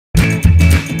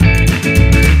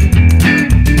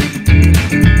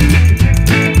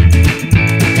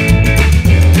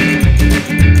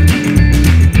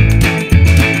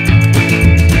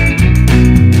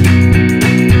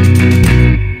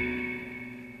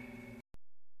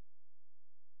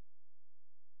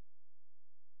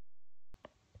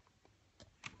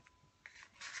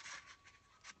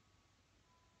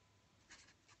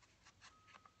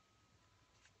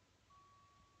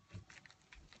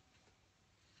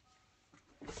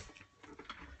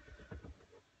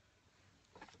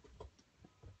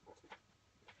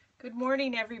Good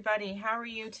morning, everybody. How are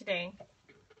you today?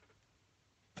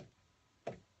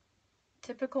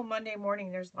 Typical Monday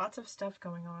morning. There's lots of stuff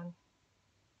going on.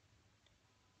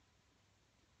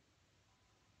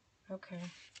 Okay.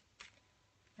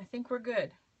 I think we're good.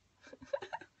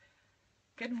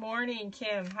 Good morning,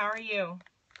 Kim. How are you?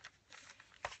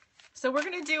 So we're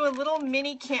going to do a little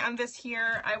mini canvas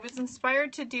here. I was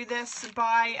inspired to do this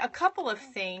by a couple of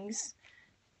things.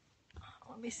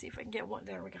 Let me see if I can get one.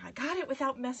 There we go. I got it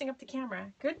without messing up the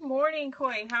camera. Good morning,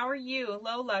 Koi. How are you?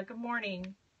 Lola, good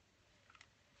morning.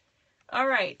 All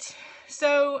right.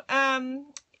 So, I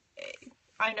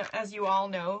know, as you all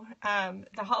know,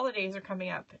 the holidays are coming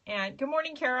up. And good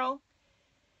morning, Carol.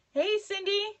 Hey,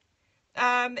 Cindy.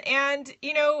 And,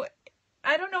 you know,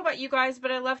 I don't know about you guys,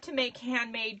 but I love to make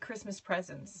handmade Christmas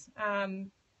presents.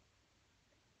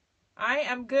 I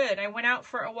am good. I went out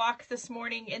for a walk this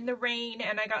morning in the rain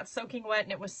and I got soaking wet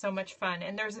and it was so much fun.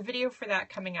 And there's a video for that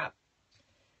coming up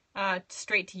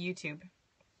straight to YouTube.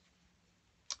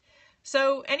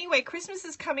 So anyway, Christmas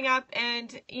is coming up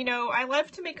and, you know, I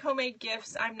love to make homemade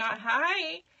gifts. I'm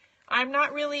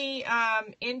not really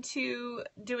into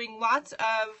doing lots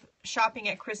of shopping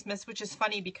at Christmas, which is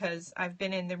funny because I've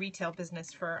been in the retail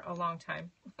business for a long time.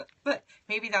 But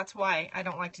maybe that's why I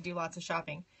don't like to do lots of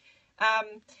shopping.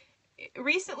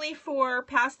 Recently for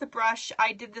Pass the Brush,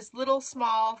 I did this little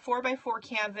small 4x4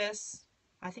 canvas.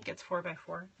 I think it's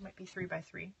 4x4. It might be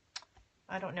 3x3.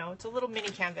 I don't know. It's a little mini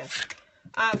canvas.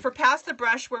 For Pass the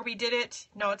Brush where we did it,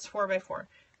 no, it's 4x4.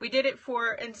 We did it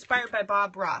for inspired by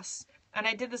Bob Ross. And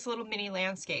I did this little mini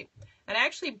landscape. And I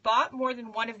actually bought more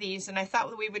than one of these and I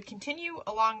thought that we would continue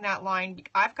along that line.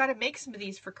 I've got to make some of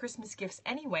these for Christmas gifts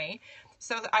anyway.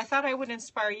 So I thought I would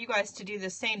inspire you guys to do the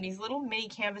same. These little mini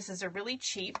canvases are really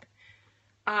cheap.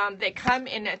 They come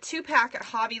in a 2-pack at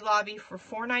Hobby Lobby for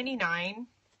 $4.99.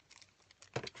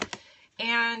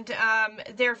 And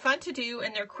they're fun to do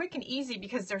and they're quick and easy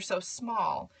because they're so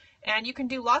small. And you can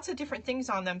do lots of different things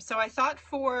on them. So I thought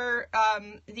for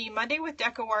the Monday with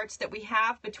DecoArts that we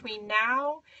have between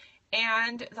now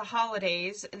and the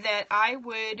holidays that I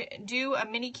would do a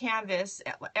mini canvas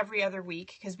every other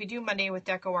week because we do Monday with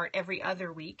DecoArt every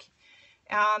other week.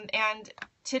 And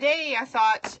today I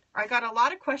thought I got a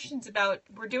lot of questions about,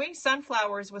 we're doing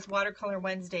sunflowers with Watercolor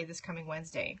Wednesday this coming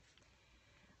Wednesday.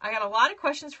 I got a lot of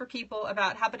questions for people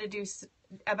about how to do,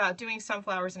 about doing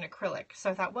sunflowers in acrylic.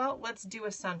 So I thought, well, let's do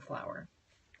a sunflower.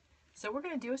 So we're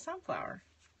going to do a sunflower.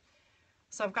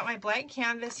 So I've got my blank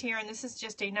canvas here, and this is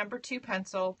just a number 2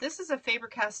 pencil. This is a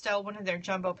Faber-Castell, one of their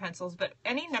jumbo pencils, but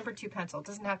any number 2 pencil. It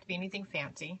doesn't have to be anything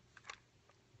fancy.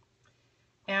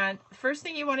 And the first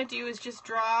thing you want to do is just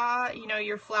draw, you know,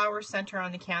 your flower center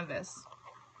on the canvas.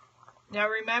 Now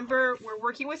remember, we're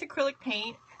working with acrylic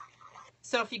paint.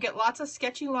 So if you get lots of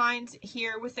sketchy lines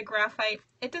here with the graphite,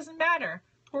 it doesn't matter.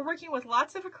 We're working with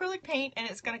lots of acrylic paint and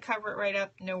it's going to cover it right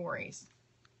up, no worries.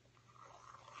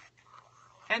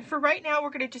 And for right now,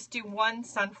 we're going to just do one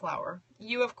sunflower.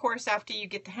 You, of course, after you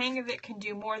get the hang of it, can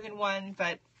do more than one,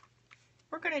 but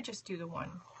we're going to just do the one.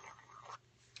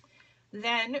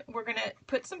 Then we're going to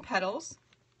put some petals.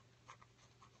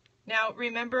 Now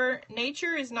remember,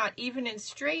 nature is not even and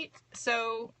straight,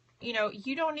 so you know,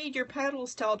 you don't need your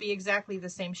petals to all be exactly the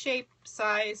same shape,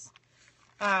 size.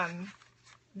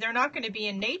 They're not going to be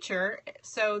in nature,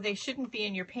 so they shouldn't be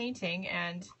in your painting.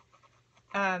 And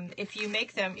if you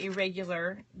make them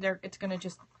irregular, it's going to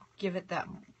just give it that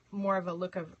more of a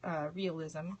look of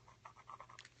realism.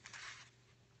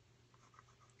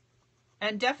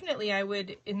 And definitely I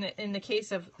would, in the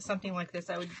case of something like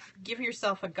this, I would give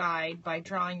yourself a guide by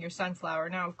drawing your sunflower.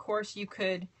 Now, of course, you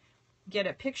could get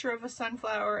a picture of a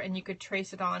sunflower and you could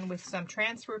trace it on with some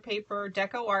transfer paper.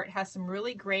 DecoArt has some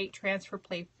really great transfer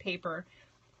paper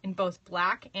in both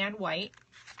black and white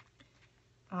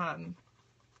that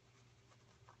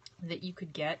you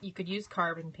could get. You could use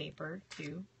carbon paper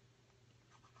too.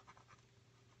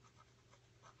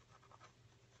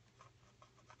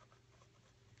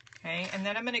 Okay, and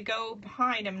then I'm going to go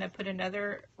behind, I'm going to put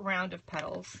another round of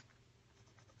petals.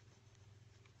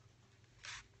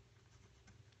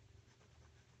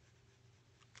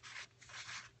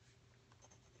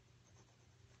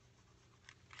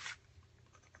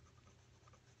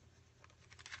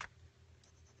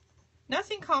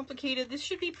 Nothing complicated. This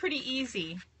should be pretty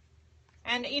easy.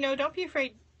 And, you know, don't be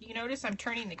afraid. You notice I'm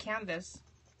turning the canvas.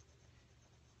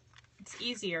 It's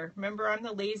easier. Remember, I'm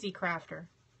the lazy crafter.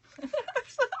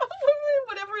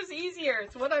 Whatever is easier,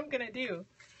 it's what I'm going to do.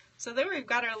 So there we've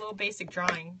got our little basic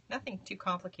drawing. Nothing too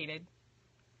complicated.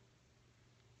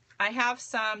 I have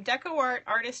some DecoArt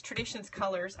Artist Traditions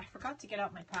colors. I forgot to get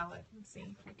out my palette. Let's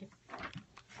see if I can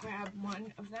grab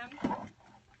one of them.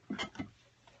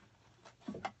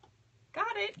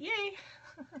 Got it, yay.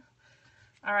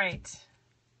 All right.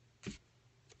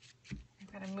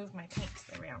 I've got to move my paint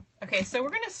around. Okay, so we're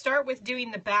going to start with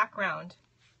doing the background.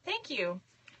 Thank you.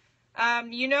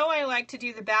 You know I like to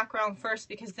do the background first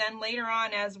because then later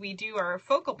on as we do our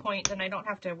focal point, then I don't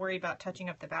have to worry about touching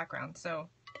up the background. So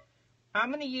I'm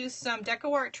going to use some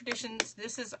DecoArt Traditions.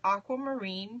 This is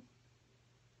aquamarine.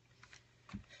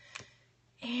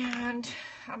 And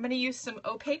I'm going to use some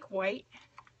opaque white.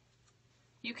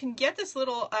 You can get this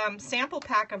little sample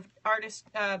pack of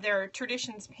their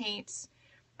Traditions paints.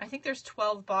 I think there's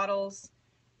 12 bottles,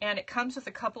 and it comes with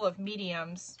a couple of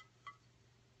mediums.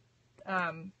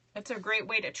 It's a great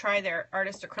way to try their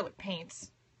artist acrylic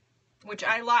paints, which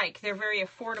I like. They're very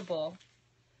affordable.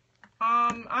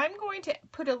 I'm going to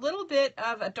put a little bit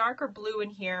of a darker blue in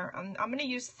here. I'm going to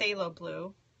use phthalo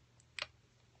blue.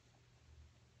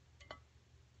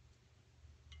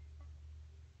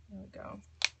 There we go.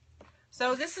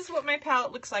 So this is what my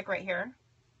palette looks like right here.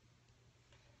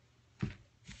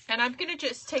 And I'm going to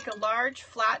just take a large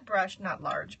flat brush, not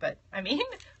large, but I mean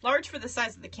large for the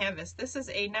size of the canvas. This is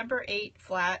a number 8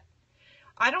 flat.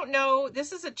 I don't know,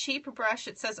 this is a cheap brush.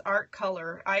 It says Art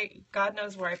Color. God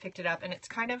knows where I picked it up, and it's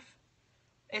kind of,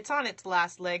 it's on its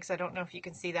last legs. I don't know if you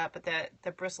can see that, but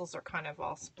the bristles are kind of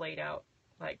all splayed out,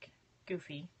 like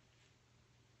goofy.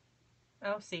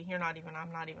 Oh, see, I'm not even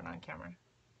on camera.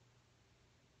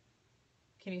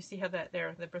 Can you see how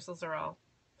the bristles are all,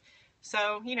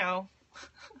 so, you know,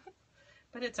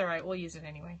 but it's all right. We'll use it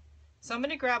anyway. So I'm going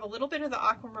to grab a little bit of the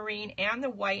aquamarine and the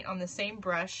white on the same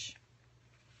brush.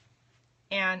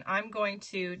 And I'm going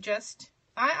to just,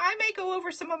 I may go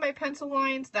over some of my pencil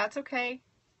lines. That's okay.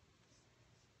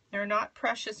 They're not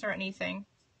precious or anything.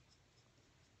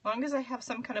 As long as I have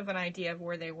some kind of an idea of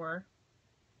where they were.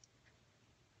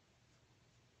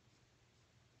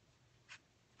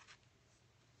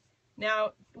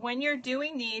 Now, when you're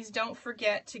doing these, don't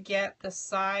forget to get the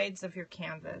sides of your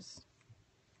canvas.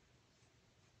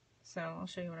 So I'll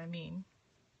show you what I mean.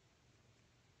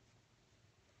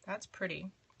 That's pretty.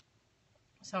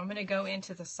 So I'm going to go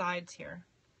into the sides here.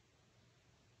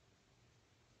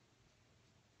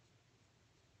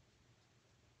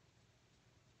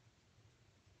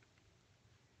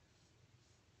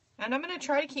 And I'm going to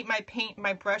try to keep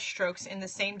my brush strokes in the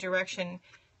same direction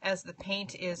as the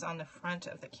paint is on the front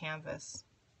of the canvas.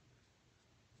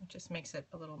 It just makes it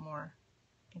a little more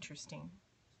interesting.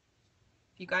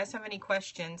 If you guys have any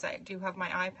questions, I do have my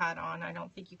iPad on. I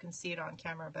don't think you can see it on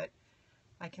camera, but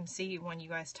I can see when you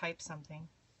guys type something.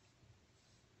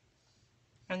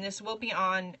 And this will be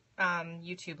on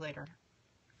YouTube later.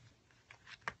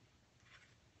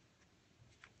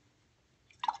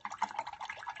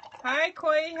 Hi,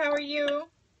 Koi, how are you?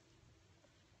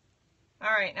 All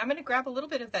right, I'm going to grab a little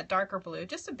bit of that darker blue,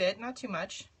 just a bit, not too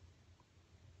much.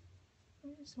 I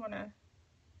just want to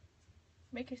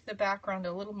make the background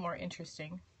a little more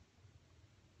interesting.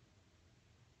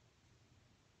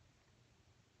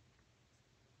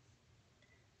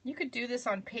 You could do this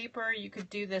on paper, you could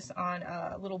do this on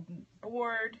a little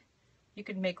board, you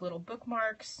could make little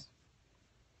bookmarks,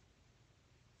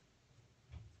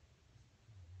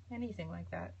 anything like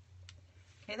that.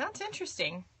 Okay, that's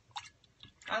interesting.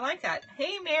 I like that.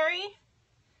 Hey, Mary.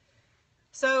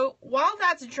 So while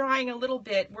that's drying a little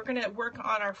bit, we're going to work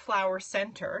on our flower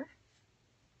center.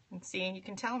 And see, you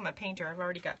can tell I'm a painter. I've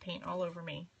already got paint all over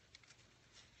me.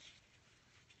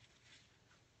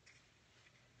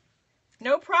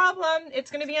 No problem.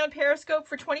 It's going to be on Periscope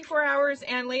for 24 hours,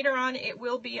 and later on it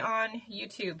will be on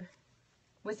YouTube.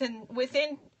 Within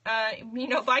you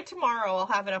know, by tomorrow I'll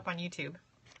have it up on YouTube.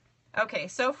 Okay,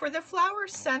 so for the flower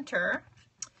center,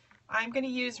 I'm going to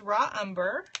use raw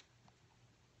umber.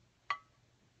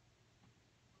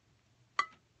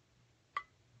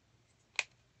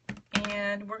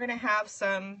 And we're going to have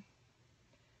some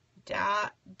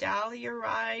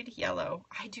diarylide yellow.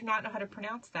 I do not know how to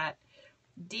pronounce that.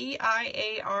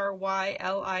 D-I-A-R-Y-L-I-D-E,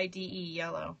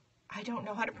 yellow. I don't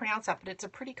know how to pronounce that, but it's a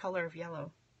pretty color of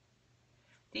yellow.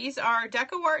 These are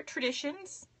DecoArt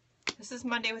Traditions. This is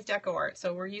Monday with DecoArt,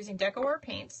 so we're using DecoArt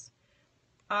paints.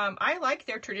 I like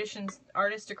their Traditions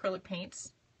Artist acrylic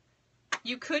paints.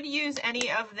 You could use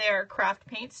any of their craft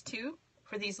paints too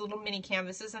for these little mini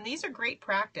canvases, and these are great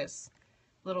practice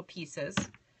little pieces.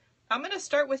 I'm going to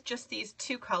start with just these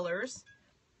two colors,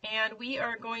 and we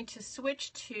are going to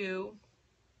switch to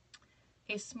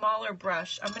a smaller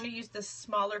brush. I'm going to use this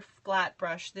smaller flat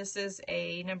brush. This is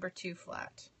a number 2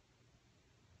 flat.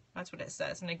 That's what it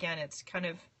says, and again, it's kind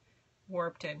of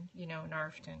warped and, you know,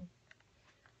 narfed in.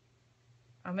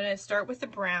 I'm going to start with the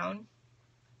brown.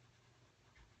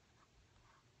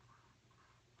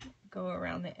 go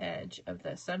around the edge of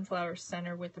the sunflower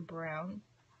center with the brown.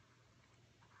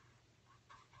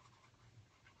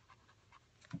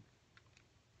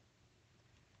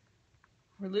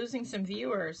 We're losing some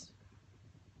viewers.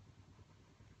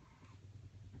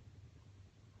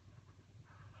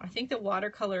 I think the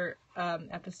watercolor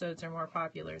episodes are more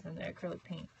popular than the acrylic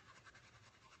paint.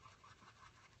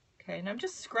 Okay, and I'm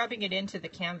just scrubbing it into the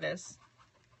canvas.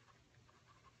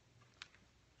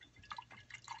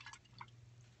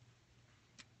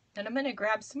 And I'm going to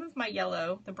grab some of my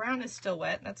yellow. The brown is still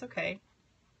wet, that's okay.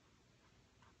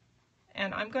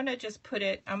 And I'm going to just put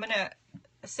it, I'm going to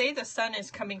say the sun is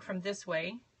coming from this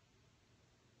way.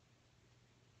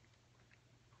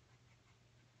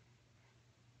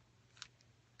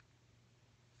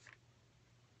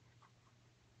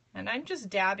 And I'm just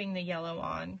dabbing the yellow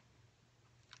on.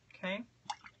 Okay.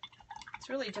 It's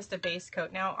really just a base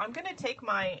coat. Now I'm going to take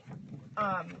my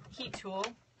heat tool,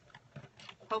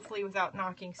 hopefully without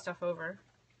knocking stuff over,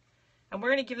 and we're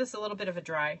going to give this a little bit of a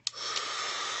dry.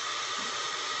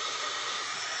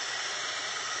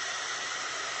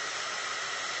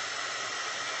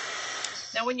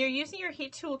 Now when you're using your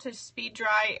heat tool to speed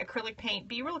dry acrylic paint,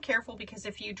 be real careful, because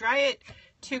if you dry it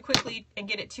too quickly and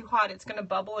get it too hot, it's going to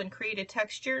bubble and create a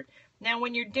texture. Now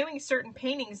when you're doing certain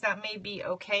paintings, that may be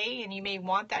okay and you may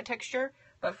want that texture,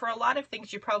 but for a lot of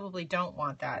things you probably don't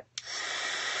want that.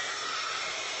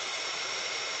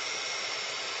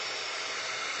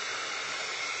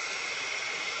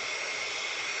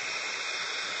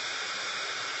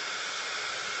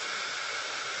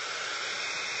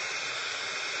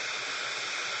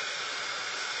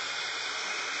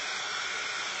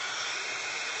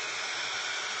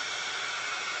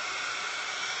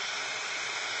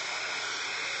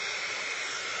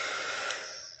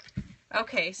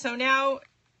 Okay, so now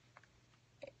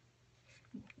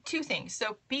two things.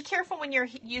 So be careful when you're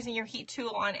using your heat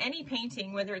tool on any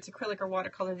painting, whether it's acrylic or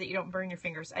watercolor, that you don't burn your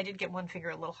fingers. I did get one finger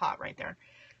a little hot right there.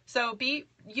 So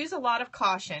use a lot of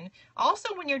caution.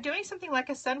 Also, when you're doing something like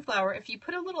a sunflower, if you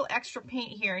put a little extra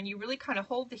paint here and you really kind of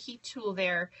hold the heat tool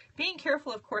there, being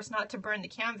careful, of course, not to burn the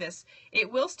canvas,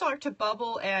 it will start to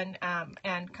bubble and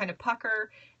kind of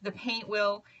pucker. The paint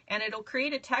will, and it'll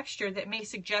create a texture that may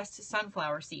suggest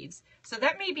sunflower seeds. So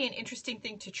that may be an interesting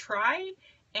thing to try,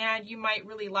 and you might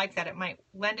really like that. It might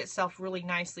lend itself really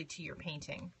nicely to your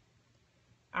painting.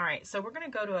 All right, so we're going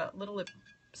to go to a little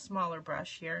smaller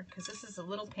brush here, because this is a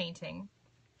little painting.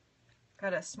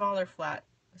 Got a smaller flat.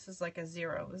 This is like a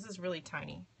 0. This is really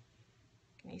tiny.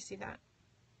 Can you see that?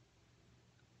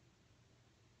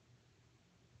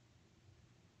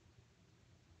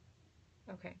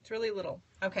 Okay, it's really little.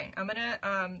 Okay, I'm gonna,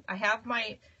 I have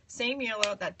my same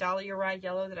yellow, that diarylide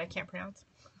yellow that I can't pronounce.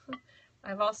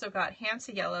 I've also got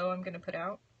hansa yellow I'm gonna put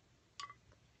out.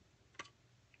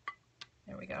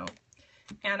 There we go.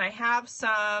 And I have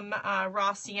some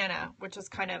raw sienna, which is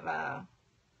kind of a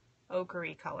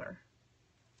ochre-y color.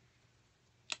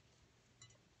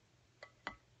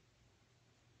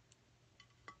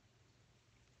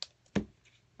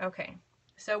 Okay,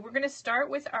 so we're gonna start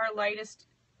with our lightest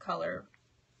color.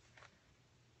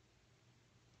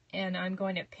 And I'm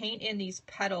going to paint in these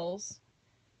petals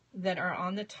that are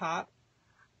on the top,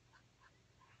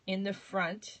 in the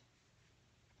front.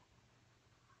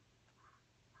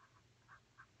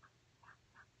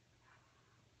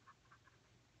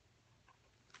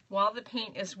 While the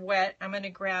paint is wet, I'm going to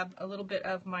grab a little bit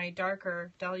of my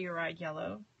darker diarylide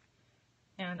yellow,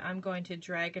 and I'm going to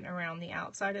drag it around the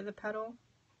outside of the petal,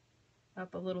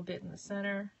 up a little bit in the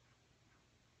center.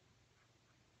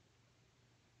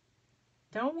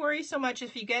 Don't worry so much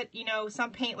if you get, you know,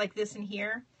 some paint like this in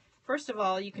here. First of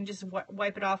all, you can just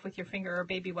wipe it off with your finger or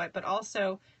baby wipe, but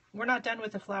also we're not done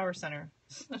with the flower center,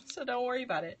 so don't worry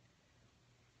about it.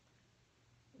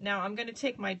 Now I'm going to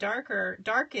take my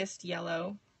darkest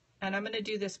yellow, and I'm going to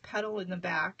do this petal in the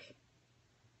back.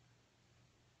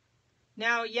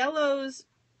 Now yellows,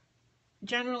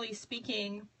 generally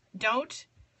speaking, don't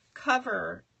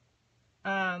cover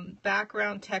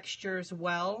background textures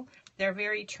well. They're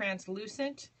very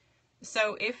translucent.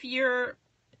 So if you're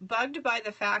bugged by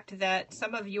the fact that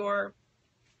some of your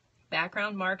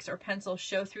background marks or pencils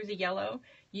show through the yellow,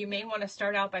 you may want to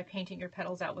start out by painting your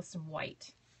petals out with some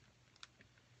white.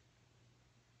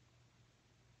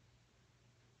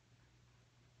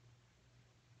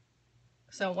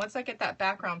 So once I get that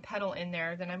background petal in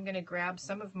there, then I'm going to grab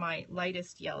some of my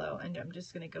lightest yellow, and I'm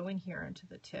just going to go in here into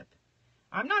the tip.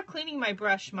 I'm not cleaning my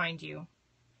brush, mind you.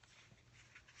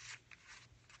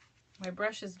 My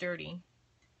brush is dirty.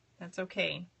 That's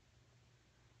okay.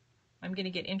 I'm going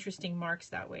to get interesting marks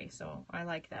that way, so I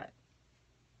like that.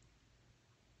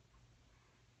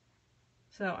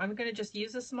 So I'm going to just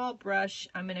use a small brush.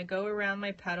 I'm going to go around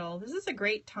my petal. This is a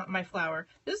great time, my flower.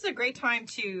 This is a great time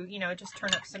to, you know, just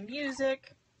turn up some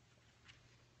music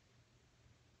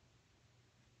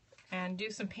and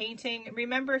do some painting.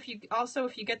 Remember, if you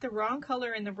get the wrong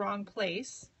color in the wrong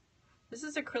place, this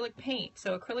is acrylic paint.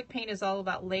 So acrylic paint is all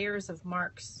about layers of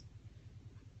marks.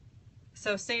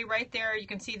 So say right there, you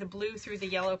can see the blue through the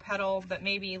yellow petal, but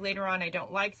maybe later on I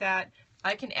don't like that.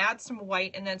 I can add some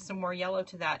white and then some more yellow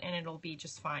to that and it'll be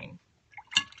just fine.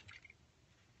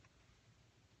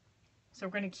 So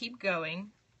we're going to keep going,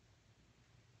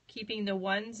 keeping the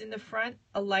ones in the front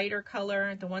a lighter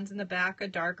color, the ones in the back a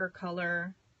darker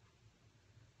color.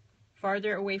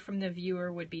 Farther away from the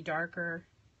viewer would be darker.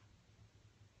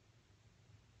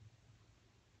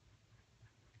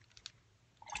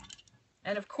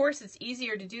 And of course it's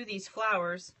easier to do these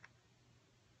flowers,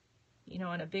 you know,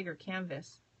 on a bigger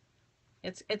canvas.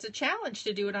 It's a challenge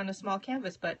to do it on a small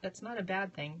canvas, but that's not a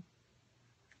bad thing.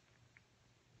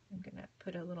 I'm gonna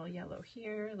put a little yellow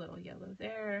here, a little yellow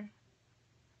there.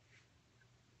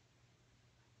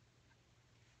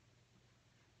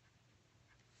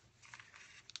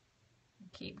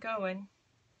 Keep going.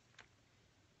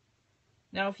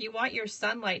 Now, if you want your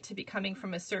sunlight to be coming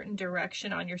from a certain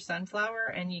direction on your sunflower,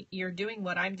 and you're doing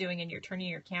what I'm doing and you're turning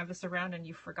your canvas around and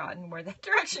you've forgotten where that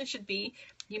direction should be,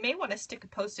 you may want to stick a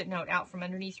Post-it note out from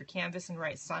underneath your canvas and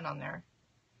write sun on there.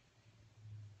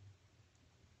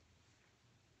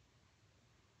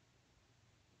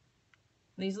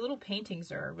 These little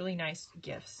paintings are really nice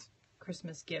gifts,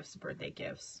 Christmas gifts, birthday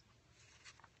gifts.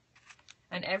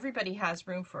 And everybody has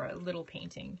room for a little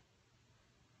painting.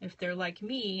 If they're like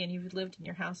me and you've lived in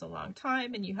your house a long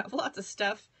time and you have lots of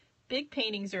stuff, big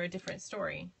paintings are a different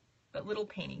story. But little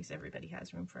paintings, everybody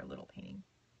has room for a little painting.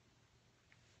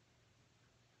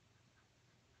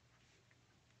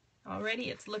 Already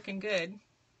it's looking good.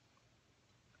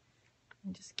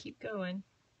 And just keep going.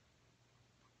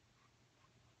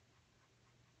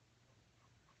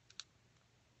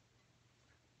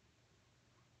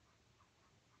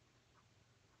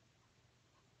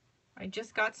 I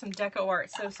just got some DecoArt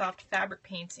So Soft fabric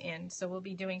paints in, so we'll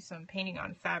be doing some painting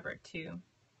on fabric too.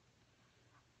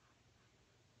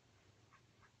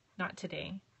 Not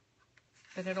today,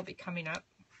 but it'll be coming up.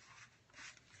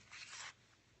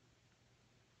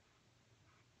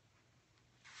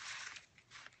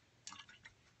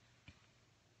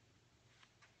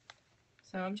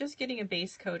 So I'm just getting a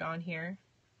base coat on here.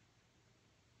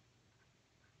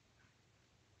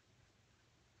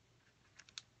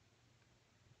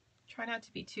 Try not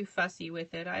to be too fussy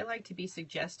with it. I like to be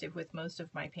suggestive with most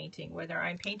of my painting, whether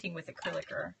I'm painting with acrylic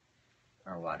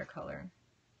or watercolor.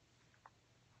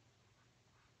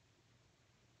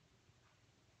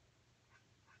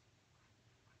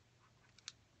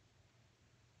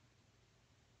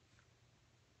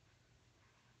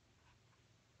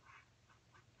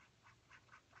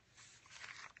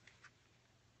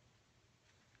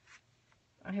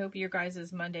 I hope your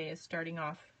guys' Monday is starting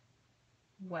off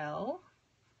well.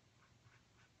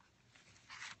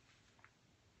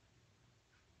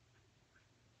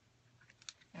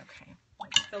 Okay,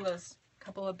 let's fill those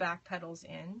couple of back petals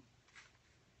in.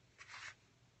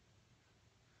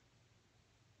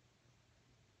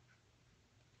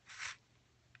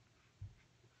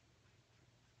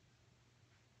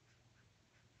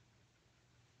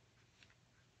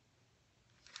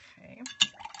 Okay,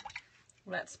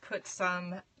 let's put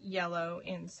some yellow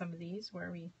in some of these where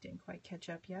we didn't quite catch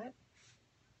up yet.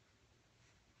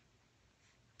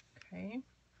 Okay,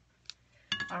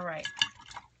 all right.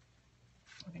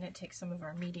 We're going to take some of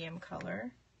our medium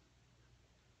color.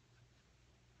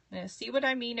 Now, see what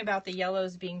I mean about the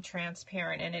yellows being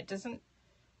transparent, and it doesn't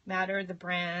matter the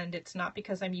brand. It's not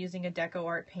because I'm using a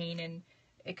DecoArt paint, and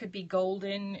it could be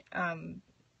golden,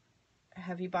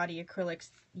 heavy body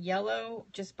acrylics. Yellow,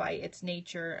 just by its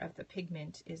nature of the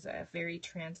pigment, is a very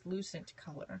translucent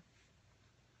color.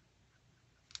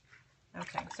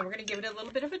 Okay, so we're going to give it a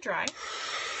little bit of a dry.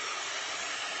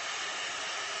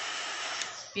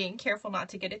 Being careful not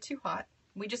to get it too hot.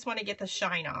 We just want to get the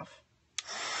shine off.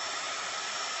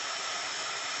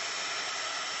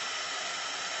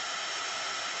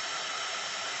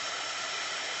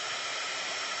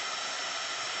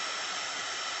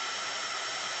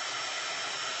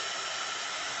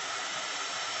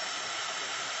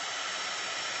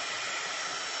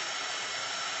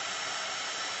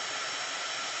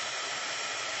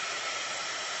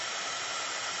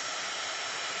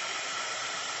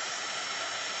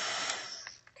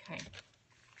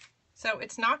 So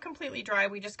it's not completely dry,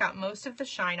 we just got most of the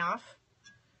shine off.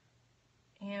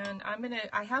 And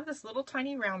I have this little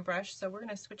tiny round brush, so we're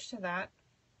gonna switch to that.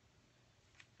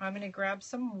 I'm going to grab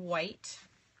some white.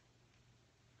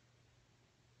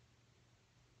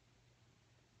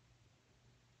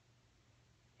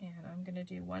 And I'm going to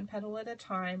do one petal at a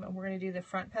time, and we're going to do the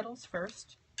front petals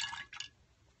first.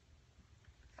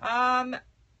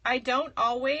 I don't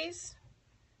always.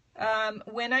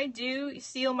 When I do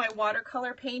seal my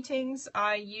watercolor paintings,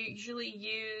 I usually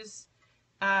use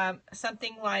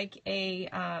something like a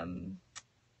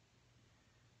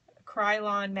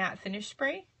Krylon matte finish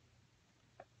spray,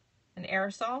 an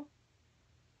aerosol.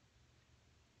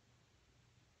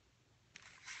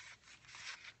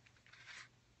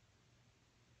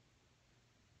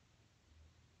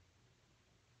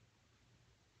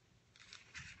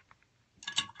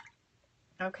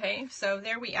 Okay, so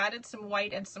there we added some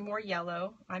white and some more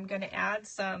yellow. I'm going to add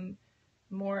some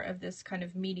more of this kind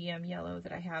of medium yellow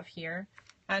that I have here.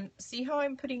 And see how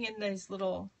I'm putting in these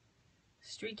little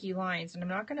streaky lines, and I'm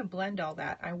not going to blend all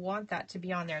that. I want that to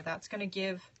be on there. That's going to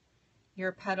give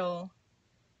your petal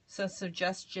some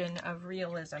suggestion of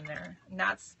realism there. And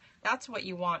that's what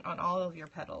you want on all of your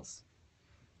petals.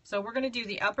 So we're going to do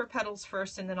the upper petals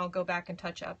first, and then I'll go back and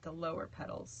touch up the lower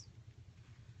petals.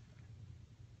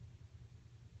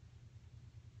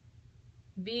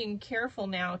 Being careful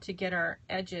now to get our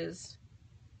edges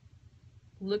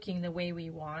looking the way we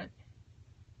want.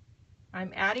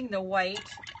 I'm adding the white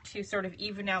to sort of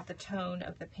even out the tone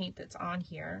of the paint that's on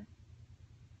here.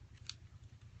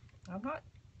 I'm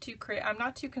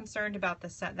not too concerned about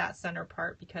that center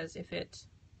part, because if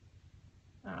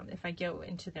I go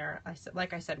into there,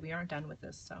 like I said, we aren't done with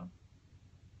this, so.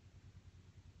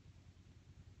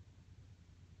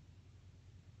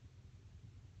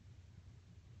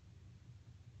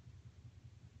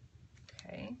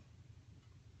 Okay.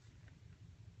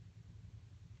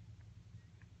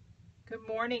 Good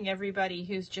morning, everybody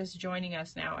who's just joining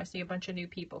us now. I see a bunch of new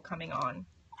people coming on.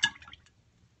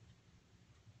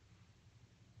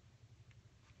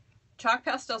 Chalk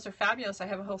pastels are fabulous. I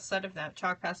have a whole set of them,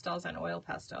 chalk pastels and oil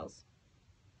pastels.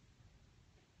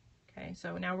 Okay,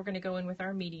 so now we're going to go in with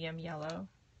our medium yellow.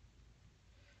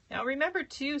 Now remember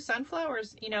too,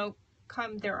 sunflowers, you know,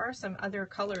 there are some other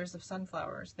colors of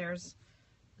sunflowers. There's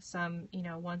some, you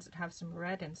know, ones that have some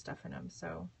red and stuff in them,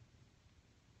 so.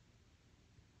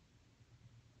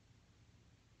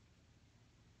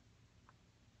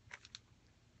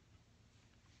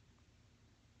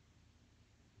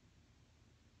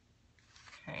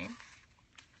 Okay,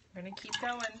 we're going to keep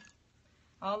going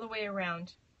all the way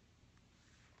around.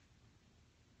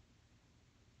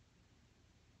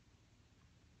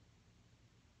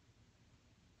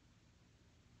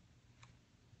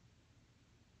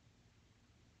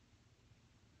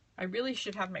 I really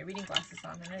should have my reading glasses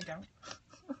on, and I don't.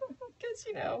 Because,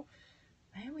 you know,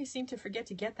 I always seem to forget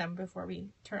to get them before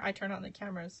I turn on the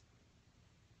cameras.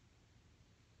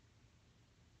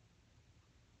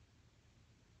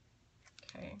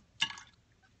 Okay.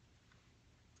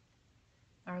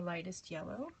 Our lightest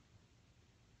yellow.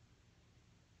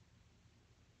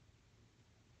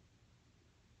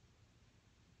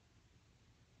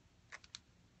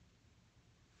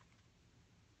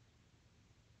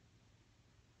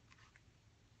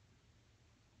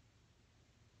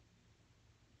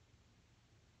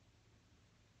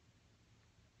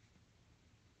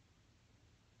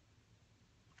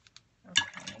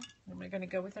 Okay, and we're going to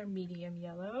go with our medium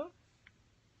yellow.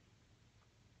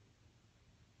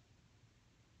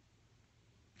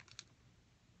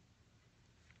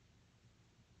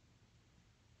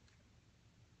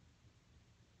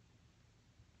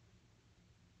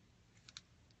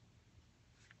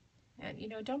 And, you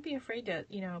know, don't be afraid to,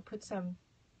 you know, put some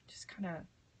just kind of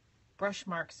brush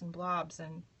marks and blobs,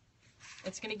 and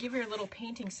it's going to give your little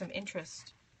painting some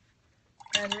interest.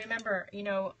 And remember, you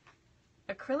know,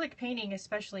 acrylic painting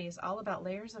especially is all about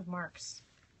layers of marks.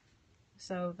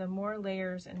 So the more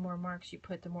layers and more marks you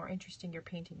put, the more interesting your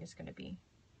painting is going to be.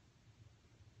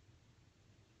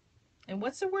 And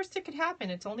what's the worst that could happen?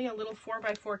 It's only a little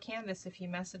 4x4 canvas. If you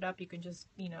mess it up, you can just,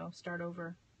 you know, start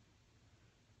over.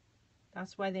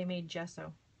 That's why they made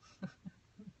gesso.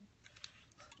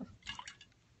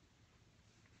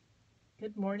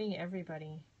 Good morning,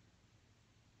 everybody.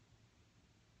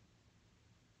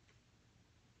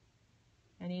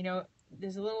 And you know,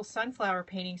 there's a little sunflower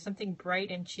painting, something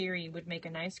bright and cheery would make a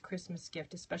nice Christmas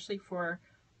gift, especially for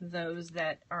those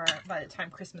that are, by the time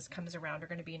Christmas comes around, are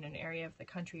going to be in an area of the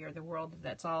country or the world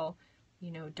that's all,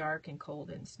 you know, dark and cold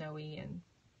and snowy, and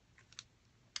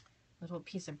a little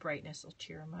piece of brightness will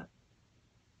cheer them up.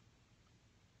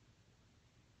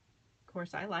 Of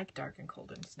course, I like dark and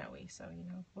cold and snowy, so, you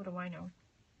know, what do I know?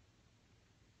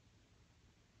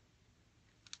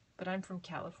 But I'm from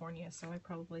California, so I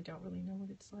probably don't really know what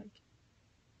it's like.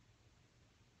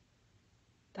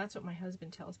 That's what my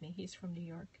husband tells me. He's from New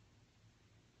York.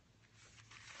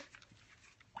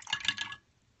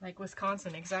 Like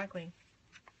Wisconsin, exactly.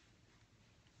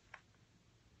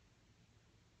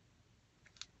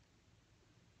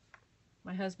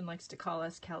 My husband likes to call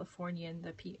us Californian,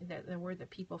 we're the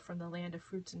people from the land of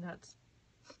fruits and nuts.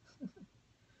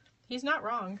 He's not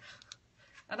wrong.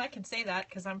 And I can say that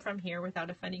because I'm from here without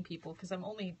offending people, because I'm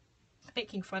only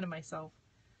making fun of myself.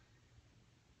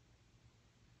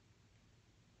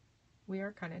 We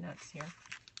are kind of nuts here.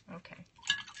 Okay.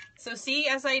 So see,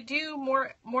 as I do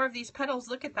more of these petals,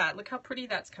 look at that. Look how pretty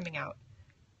that's coming out.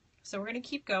 So we're going to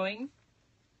keep going.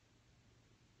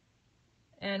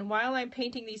 And while I'm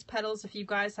painting these petals, if you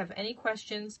guys have any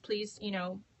questions, please, you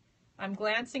know, I'm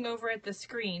glancing over at the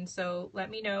screen, so let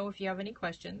me know if you have any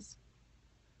questions.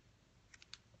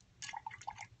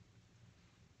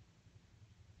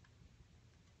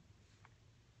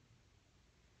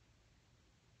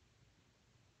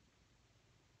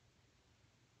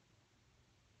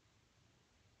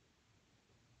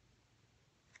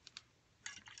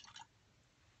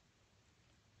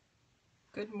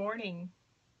 Good morning.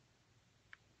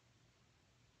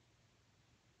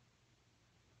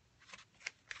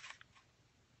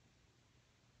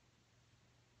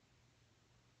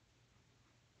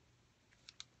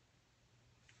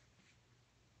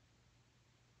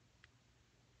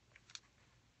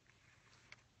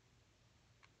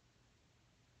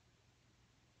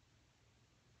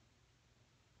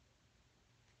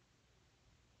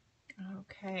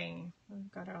 Okay,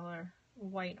 we've got all our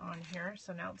white on here,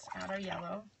 so now let's add our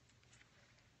yellow.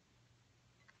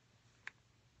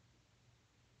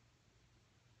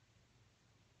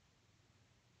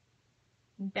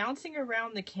 Bouncing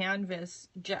around the canvas,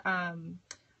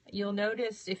 you'll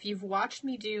notice if you've watched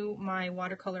me do my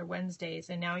watercolor Wednesdays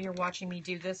and now you're watching me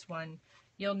do this one,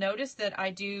 you'll notice that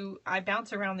I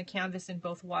bounce around the canvas in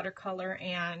both watercolor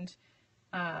and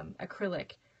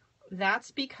acrylic.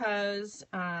 That's because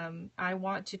I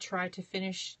want to try to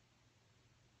finish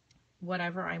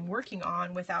whatever I'm working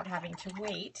on without having to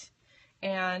wait.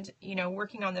 And, you know,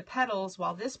 working on the petals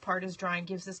while this part is drying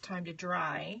gives us time to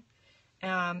dry.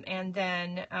 And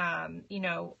then, you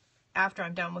know, after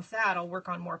I'm done with that, I'll work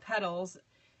on more petals,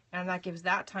 and that gives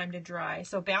that time to dry.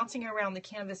 So bouncing around the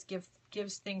canvas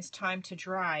gives things time to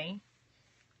dry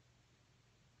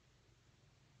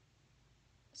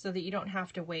so that you don't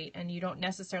have to wait, and you don't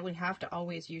necessarily have to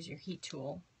always use your heat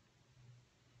tool.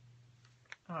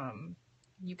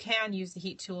 You can use the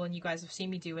heat tool, and you guys have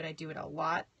seen me do it. I do it a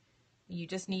lot. You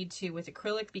just need to, with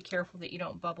acrylic, be careful that you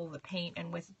don't bubble the paint,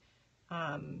 and with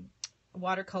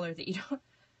watercolor that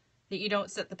you don't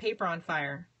set the paper on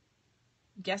fire.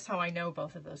 Guess how I know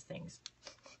both of those things?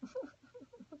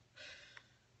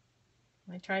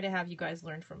 I try to have you guys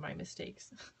learn from my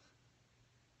mistakes.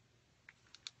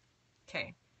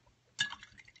 Okay.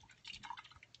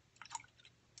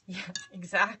 Yeah,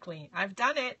 exactly. I've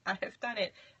done it. I have done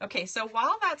it. Okay, so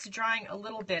while that's drying a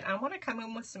little bit, I want to come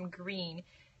in with some green.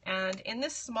 And in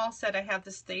this small set, I have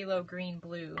this phthalo green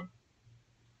blue,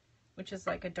 which is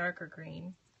like a darker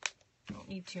green. Don't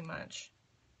need too much.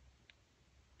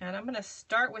 And I'm going to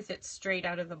start with it straight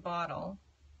out of the bottle.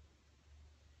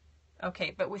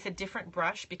 Okay, but with a different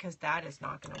brush, because that is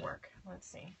not going to work. Let's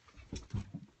see.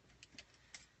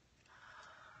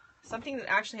 Something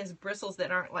that actually has bristles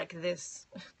that aren't like this.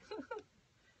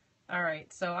 All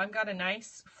right, so I've got a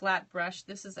nice flat brush.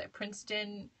 This is a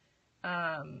Princeton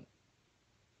Art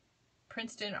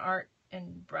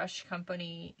and Brush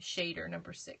Company shader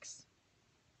number 6.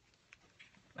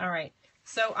 All right,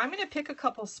 so I'm going to pick a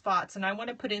couple spots, and I want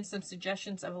to put in some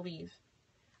suggestions of a leaf.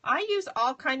 I use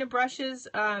all kind of brushes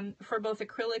for both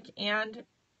acrylic and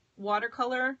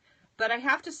watercolor, but I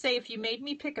have to say, if you made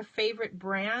me pick a favorite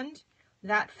brand,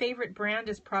 that favorite brand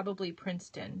is probably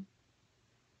Princeton.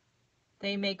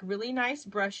 They make really nice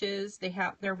brushes.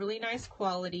 They're really nice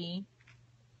quality.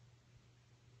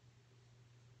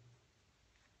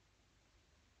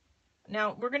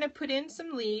 Now we're going to put in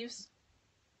some leaves,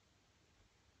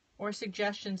 or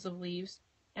suggestions of leaves,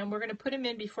 and we're going to put them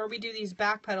in before we do these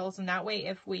back petals, and that way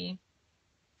if we,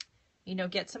 you know,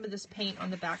 get some of this paint on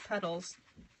the back petals,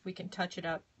 we can touch it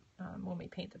up when we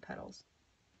paint the petals.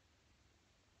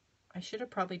 I should have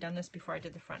probably done this before I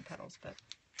did the front petals, but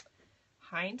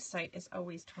hindsight is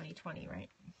always 20/20, right?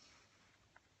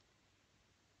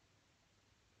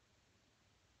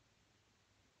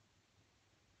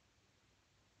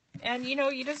 And you know,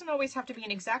 it doesn't always have to be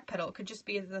an exact petal. It could just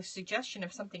be the suggestion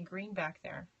of something green back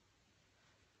there.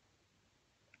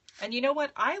 And you know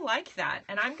what? I like that,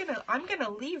 and I'm gonna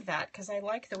leave that because I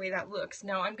like the way that looks.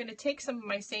 Now I'm gonna take some of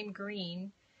my same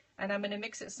green, and I'm gonna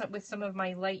mix it with some of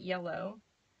my light yellow,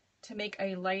 to make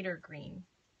a lighter green.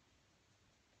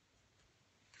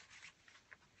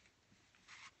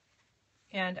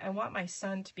 And I want my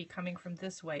sun to be coming from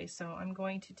this way, so I'm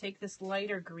going to take this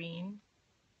lighter green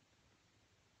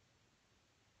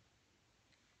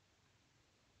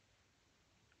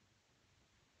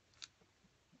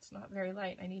it's not very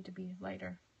light. I need to be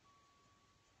lighter.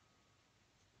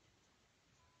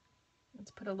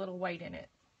 Let's put a little white in it.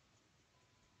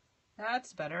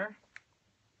 That's better.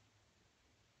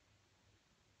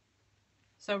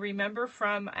 So remember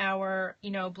from our,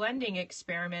 blending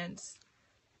experiments,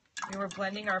 we were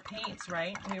blending our paints,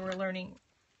 right? We were learning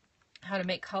how to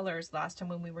make colors last time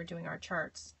when we were doing our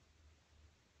charts.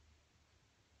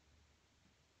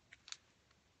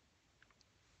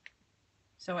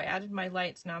 So I added my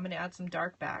lights. Now I'm going to add some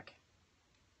dark back.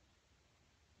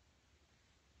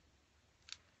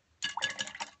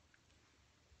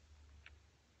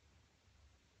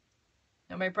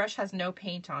 Now my brush has no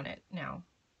paint on it now.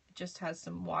 It just has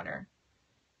some water.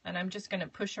 And I'm just going to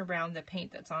push around the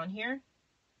paint that's on here.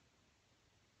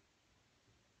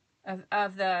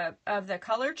 Of the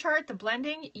color chart, the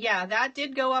blending, yeah, that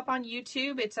did go up on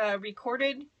YouTube. It's a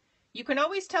recorded. You can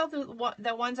always tell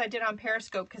the ones I did on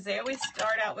Periscope because they always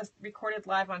start out with recorded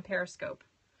live on Periscope.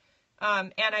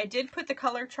 And I did put the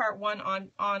color chart one on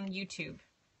YouTube.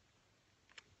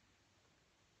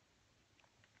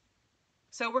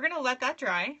 So we're going to let that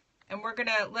dry, and we're going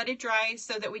to let it dry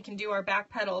so that we can do our back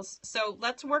petals. So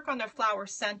let's work on the flower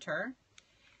center.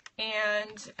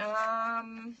 And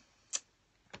I'm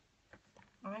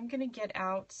going to get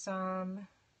out some,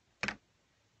 let's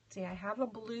see, I have a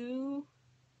blue.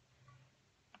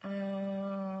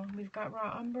 We've got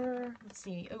raw umber. Let's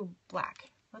see. Oh, black.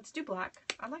 Let's do black.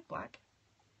 I like black.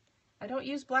 I don't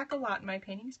use black a lot in my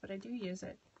paintings, but I do use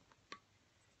it.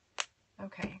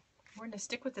 Okay. We're going to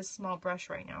stick with this small brush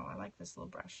right now. I like this little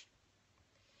brush.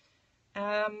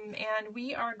 And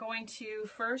we are going to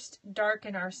first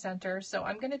darken our center. So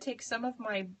I'm going to take some of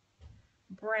my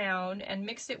brown and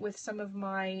mix it with some of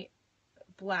my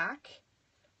black,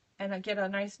 and I get a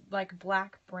nice like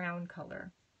black brown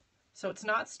color. So it's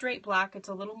not straight black, it's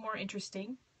a little more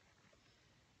interesting.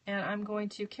 And I'm going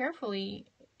to carefully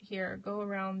here go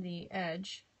around the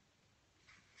edge.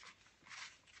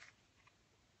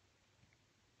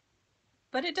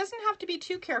 But it doesn't have to be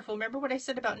too careful. Remember what I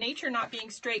said about nature not being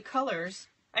straight colors,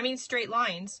 straight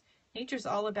lines. Nature's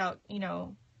all about,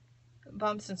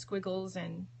 bumps and squiggles,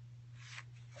 and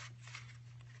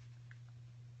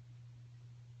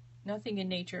nothing in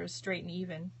nature is straight and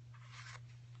even.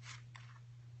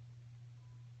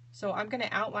 So I'm going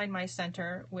to outline my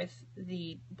center with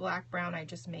the black brown I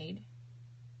just made.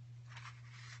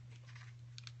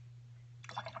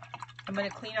 I'm going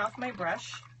to clean off my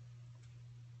brush.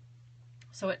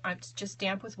 So it's just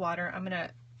damp with water. I'm going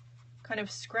to kind of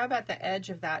scrub at the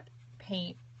edge of that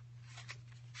paint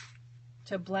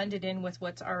to blend it in with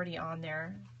what's already on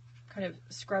there. Kind of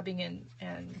scrubbing in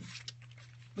and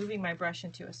moving my brush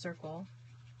into a circle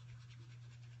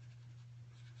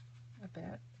a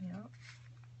bit,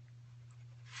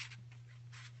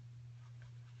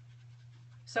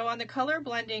 So on the color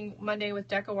blending Monday with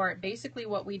DecoArt, basically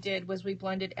what we did was we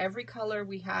blended every color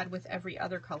we had with every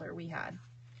other color we had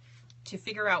to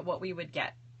figure out what we would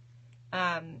get.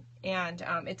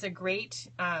 It's a great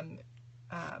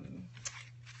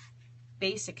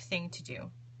basic thing to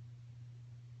do.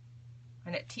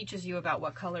 And it teaches you about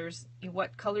what colors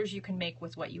you can make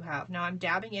with what you have. Now I'm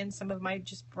dabbing in some of my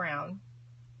just brown.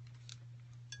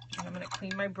 And I'm going to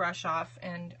clean my brush off,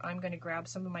 and I'm going to grab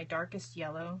some of my darkest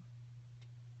yellow.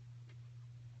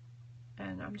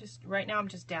 And right now I'm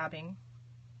just dabbing.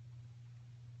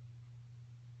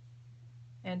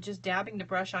 And just dabbing the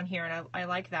brush on here, and I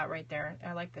like that right there.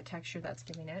 I like the texture that's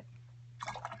giving it.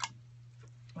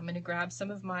 I'm going to grab some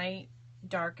of my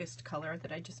darkest color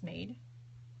that I just made.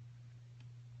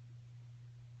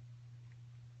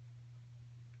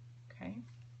 Okay.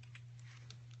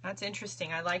 That's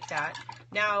interesting. I like that.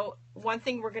 Now, one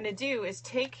thing we're going to do is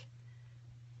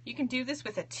you can do this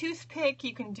with a toothpick.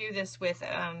 You can do this with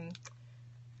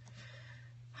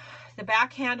the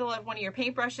back handle of one of your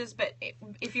paintbrushes, but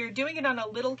if you're doing it on a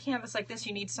little canvas like this,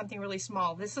 you need something really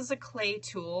small. This is a clay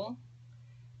tool,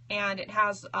 and it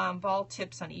has ball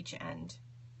tips on each end.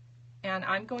 And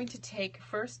I'm going to take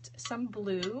first some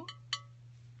blue.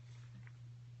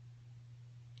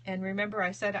 And remember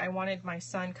I said I wanted my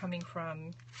sun coming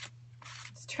from,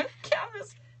 let's turn the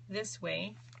canvas this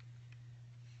way.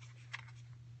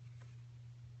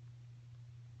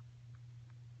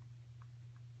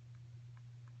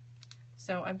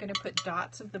 So I'm going to put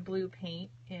dots of the blue paint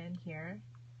in here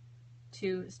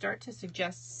to start to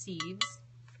suggest sieves.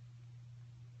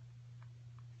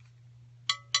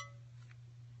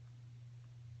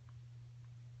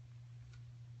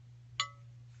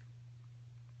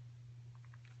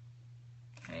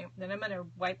 Then I'm going to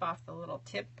wipe off the little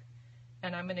tip,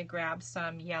 and I'm going to grab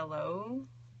some yellow.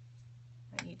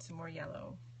 I need some more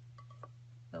yellow,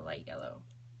 the light yellow.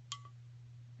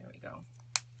 There we go.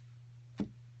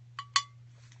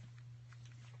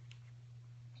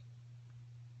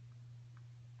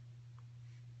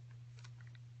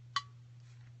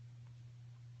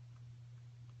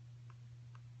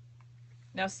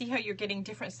 Now see how you're getting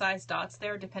different size dots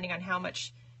there depending on how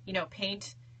much, you know,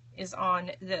 paint is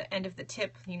on the end of the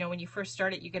tip. You know, when you first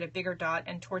start it, you get a bigger dot,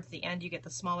 and towards the end you get the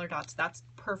smaller dots. That's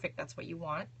perfect. That's what you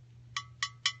want.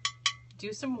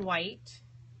 Do some white.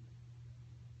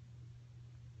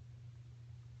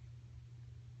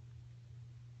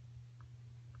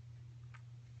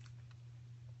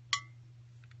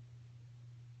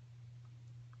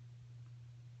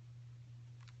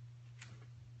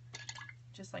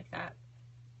 Just like that.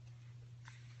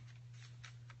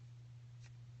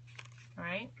 All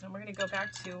right, and we're going to go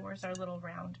back to, where's our little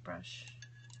round brush?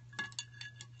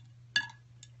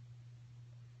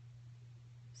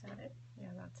 Is that it? Yeah,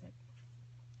 that's it.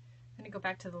 I'm going to go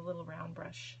back to the little round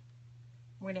brush.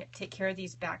 We're going to take care of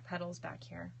these back petals back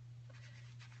here.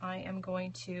 I am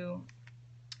going to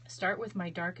start with my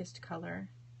darkest color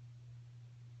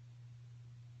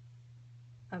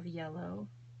of yellow.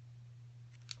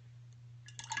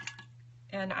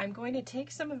 And I'm going to take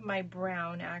some of my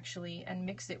brown actually and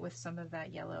mix it with some of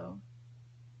that yellow.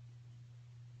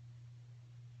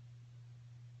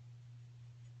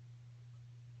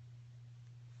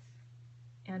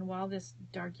 And while this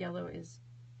dark yellow is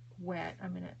wet,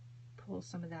 I'm going to pull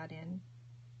some of that in.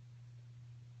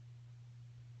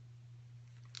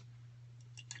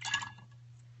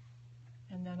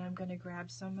 And then I'm going to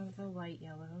grab some of the light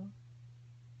yellow.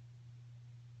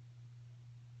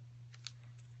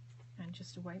 And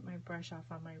just wipe my brush off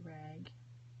on my rag.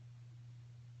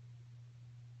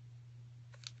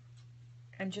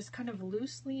 And just kind of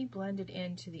loosely blend it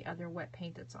into the other wet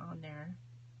paint that's on there.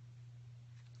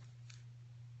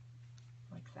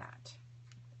 Like that.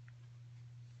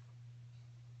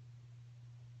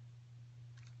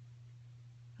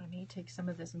 I may take some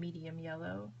of this medium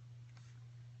yellow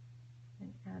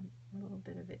and add a little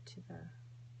bit of it to the...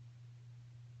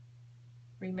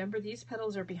 Remember, these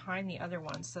petals are behind the other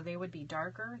ones, so they would be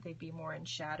darker. They'd be more in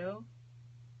shadow.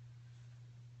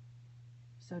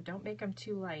 So don't make them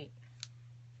too light.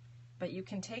 But you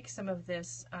can take some of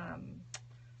this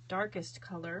darkest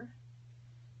color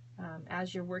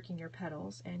as you're working your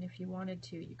petals, and if you wanted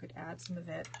to, you could add some of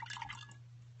it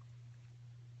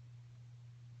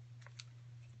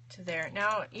to there.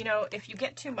 Now, you know, if you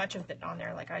get too much of it on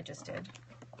there, like I just did,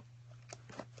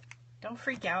 don't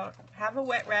freak out. Have a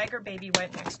wet rag or baby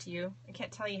wipe next to you. I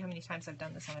can't tell you how many times I've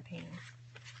done this on a painting.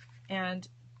 And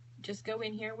just go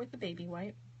in here with the baby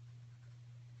wipe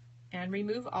and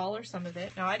remove all or some of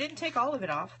it. Now, I didn't take all of it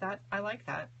off. I like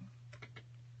that.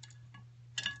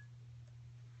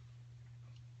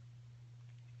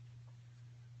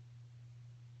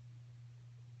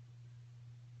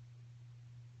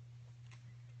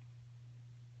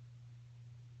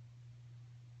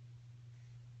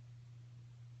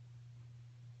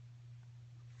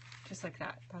 Just like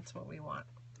that. That's what we want.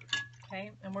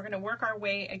 Okay, and we're going to work our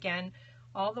way again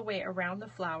all the way around the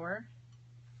flower.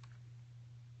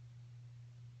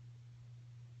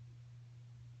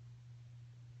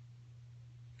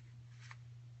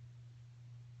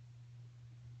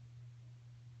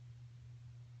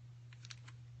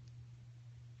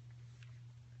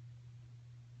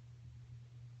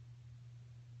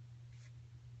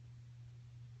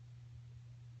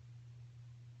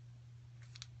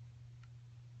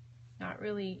 Not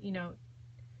really, you know,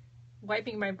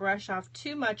 wiping my brush off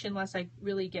too much unless I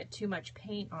really get too much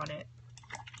paint on it.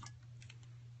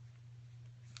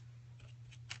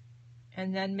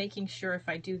 And then making sure if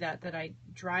I do that, that I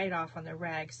dry it off on the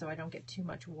rag so I don't get too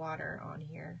much water on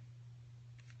here.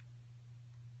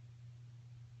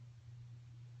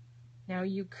 Now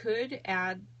you could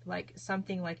add like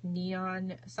something like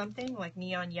neon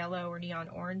yellow or neon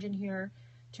orange in here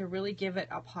to really give it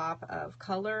a pop of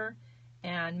color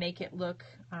and make it look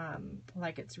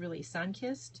like it's really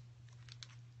sun-kissed.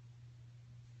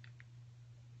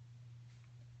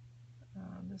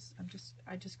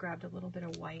 I just grabbed a little bit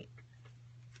of white.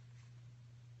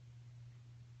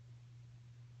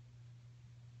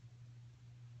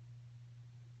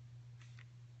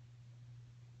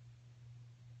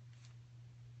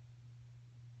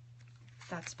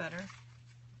 That's better.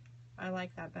 I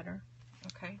like that better.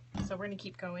 Okay, so we're going to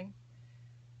keep going.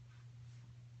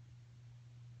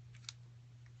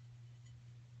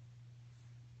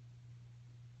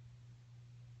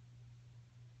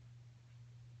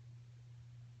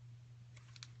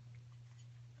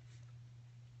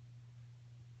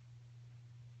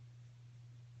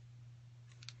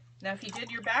 Now, if you did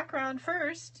your background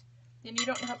first, then you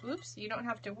don't have, oops, you don't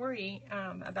have to worry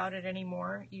about it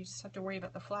anymore. You just have to worry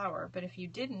about the flower. But if you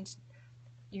didn't,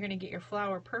 you're going to get your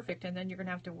flower perfect, and then you're going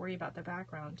to have to worry about the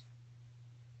background.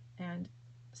 And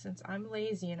since I'm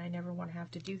lazy and I never want to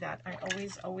have to do that, I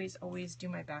always do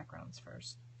my backgrounds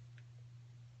first.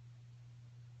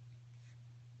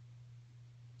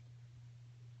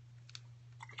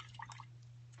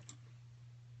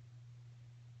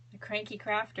 The Cranky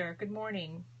Crafter, good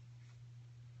morning.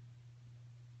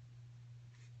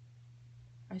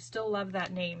 I still love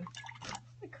that name,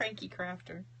 the Cranky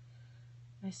Crafter.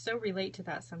 I so relate to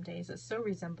that some days. It so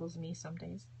resembles me some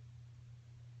days.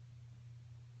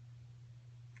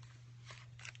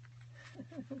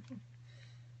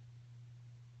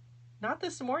 Not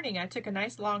this morning. I took a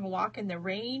nice long walk in the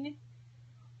rain.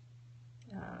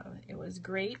 It was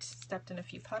great. Stepped in a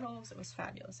few puddles. It was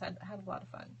fabulous. Had a lot of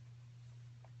fun.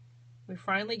 We're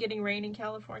finally getting rain in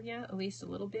California, at least a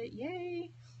little bit.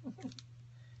 Yay!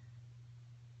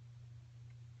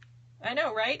 I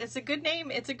know, right? It's a good name.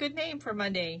 It's a good name for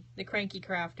Monday, the Cranky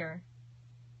Crafter.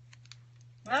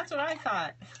 That's what I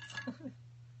thought.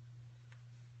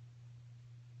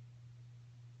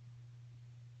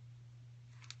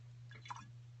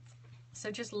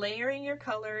 So just layering your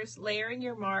colors, layering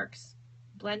your marks,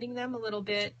 blending them a little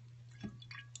bit,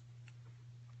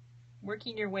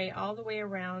 working your way all the way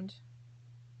around.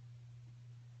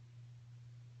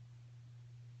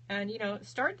 And, you know,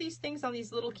 start these things on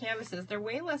these little canvases. They're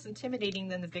way less intimidating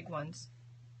than the big ones,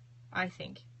 I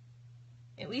think.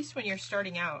 At least when you're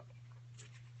starting out.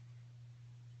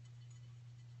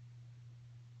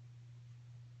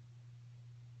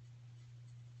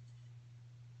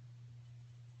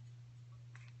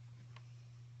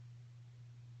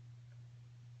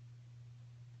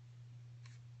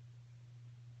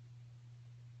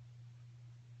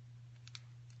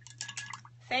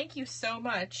 Thank you so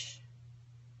much.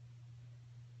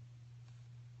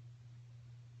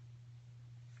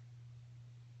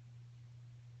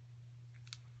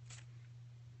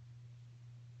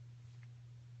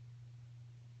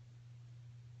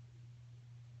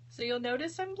 So you'll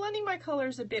notice I'm blending my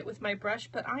colors a bit with my brush,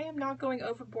 but I am not going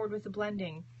overboard with the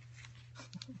blending.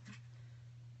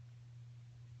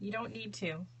 You don't need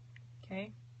to,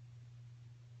 okay?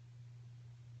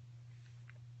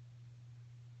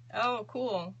 Oh,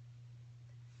 cool.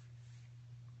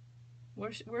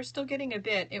 We're still getting a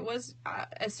bit. It was,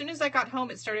 as soon as I got home,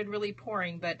 it started really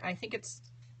pouring, but I think it's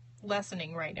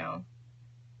lessening right now.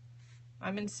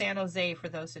 I'm in San Jose, for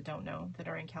those that don't know, that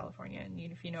are in California, and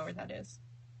if you know where that is.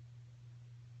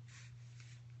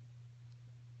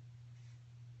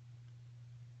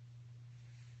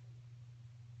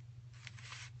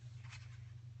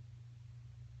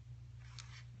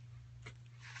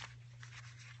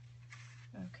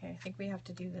 Okay, I think we have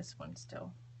to do this one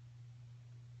still.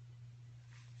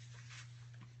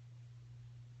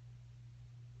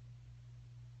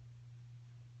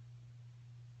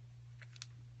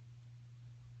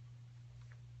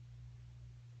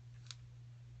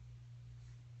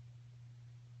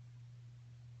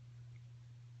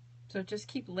 So just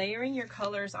keep layering your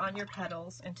colors on your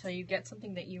petals until you get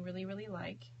something that you really, really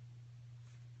like.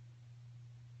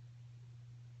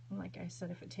 And like I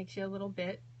said, if it takes you a little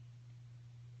bit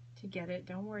to get it,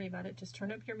 don't worry about it. Just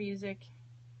turn up your music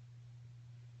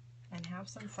and have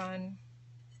some fun.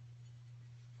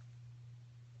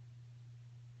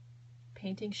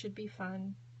 Painting should be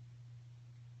fun.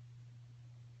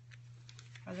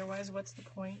 Otherwise, what's the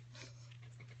point?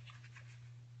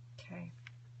 Okay.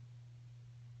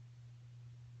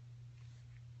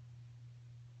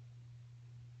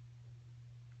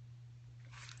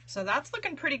 So that's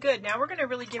looking pretty good. Now we're going to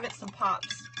really give it some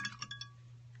pops.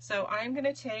 So I'm going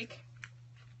to take,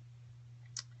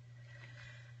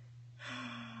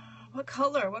 what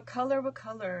color?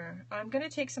 I'm going to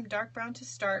take some dark brown to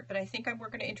start, but I think we're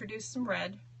going to introduce some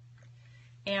red.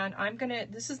 And I'm going to,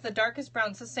 this is the darkest brown.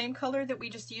 It's the same color that we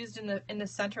just used in the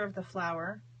center of the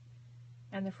flower.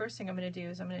 And the first thing I'm going to do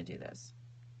is I'm going to do this.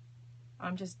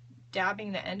 I'm just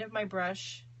dabbing the end of my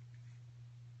brush,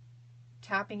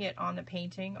 tapping it on the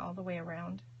painting all the way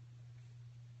around,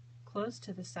 close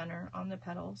to the center on the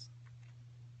petals.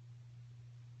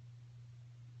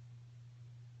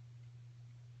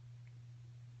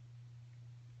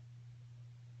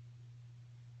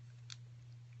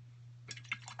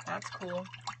 That's cool.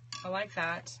 I like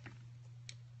that.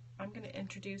 I'm going to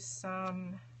introduce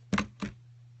some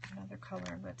another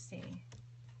color. Let's see.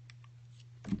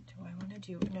 Do I want to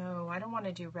do, no, I don't want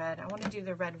to do red. I want to do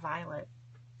the red violet.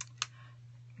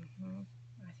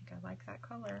 I think I like that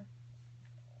color.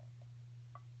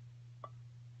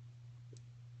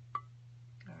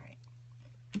 All right.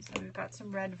 we've got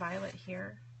some red violet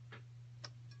here.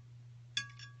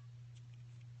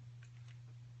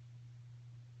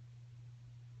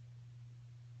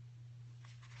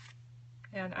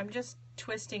 And I'm just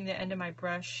twisting the end of my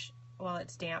brush while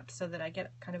it's damp so that I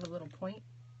get kind of a little point.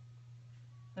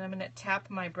 And I'm going to tap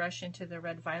my brush into the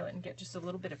red violet and get just a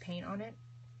little bit of paint on it.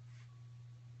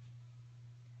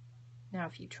 Now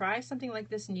if you try something like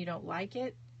this and you don't like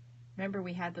it, remember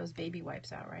we had those baby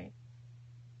wipes out, right?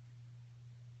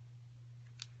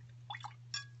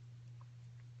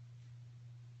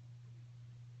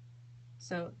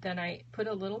 So then I put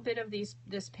a little bit of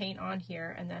this paint on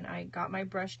here, and then I got my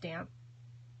brush damp,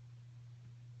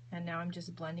 and now I'm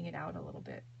just blending it out a little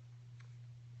bit.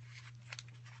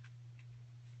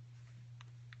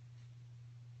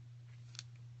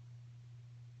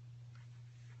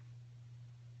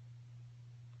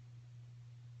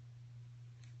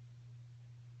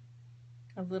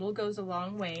 A little goes a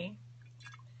long way.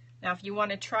 Now if you want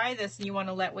to try this and you want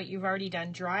to let what you've already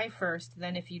done dry first,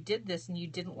 then if you did this and you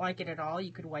didn't like it at all,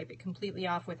 you could wipe it completely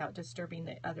off without disturbing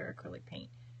the other acrylic paint.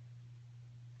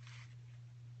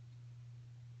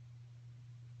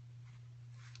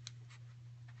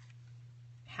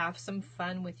 Have some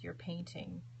fun with your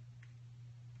painting.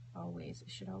 Always.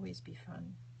 It should always be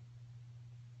fun.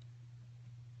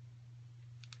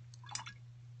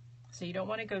 So you don't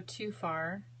want to go too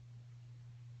far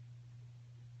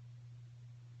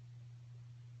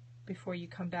before you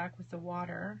come back with the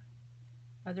water.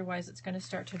 Otherwise it's going to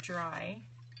start to dry.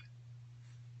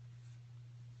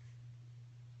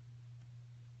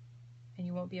 And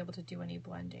you won't be able to do any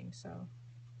blending. So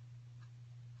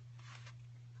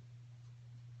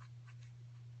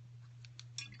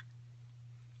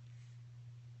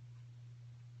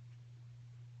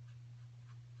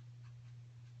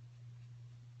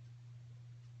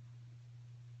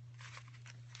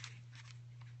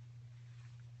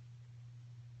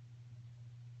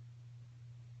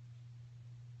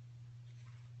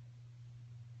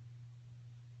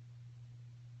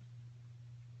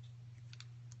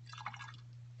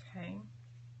okay.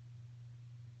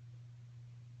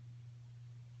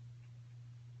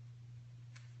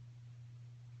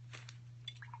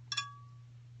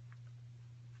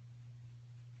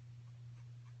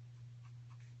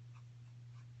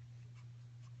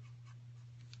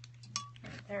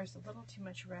 There's a little too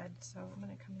much red, so I'm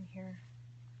going to come in here.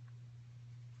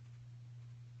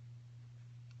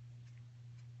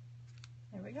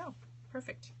 There we go.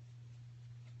 Perfect.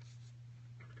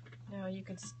 Now you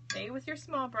can stay with your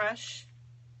small brush.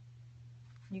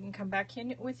 You can come back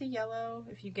in with a yellow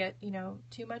if you get, you know,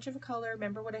 too much of a color.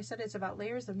 Remember what I said, it's about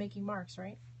layers of making marks,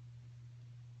 right?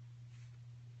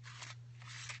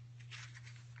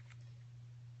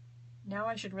 Now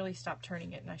I should really stop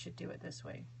turning it and I should do it this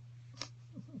way.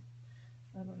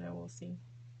 I don't know, we'll see.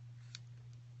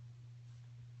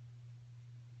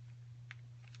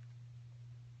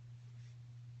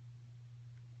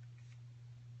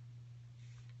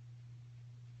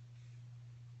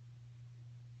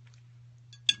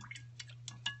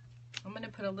 I'm going to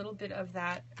put a little bit of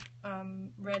that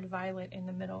red violet in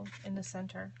the middle, in the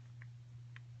center.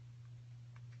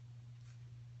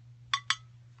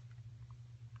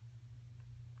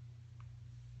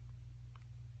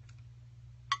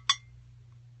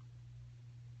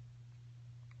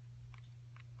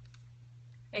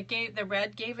 The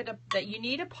red gave it that you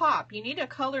need a pop. You need a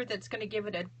color that's going to give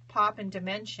it a pop and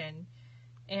dimension.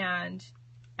 And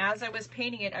as I was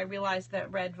painting it, I realized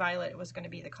that red violet was going to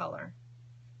be the color.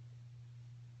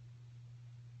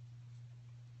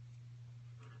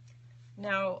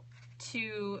 Now,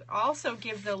 to also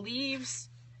give the leaves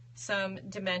some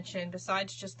dimension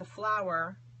besides just the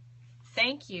flower,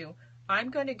 thank you, I'm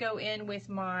going to go in with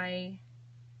my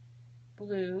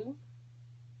blue.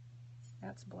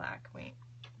 That's black. Wait.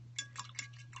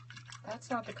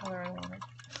 That's not the color I wanted.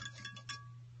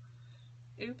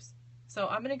 Oops. So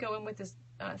I'm going to go in with this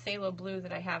phthalo blue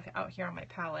that I have out here on my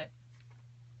palette.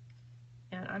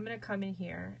 And I'm going to come in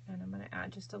here and I'm going to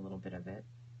add just a little bit of it.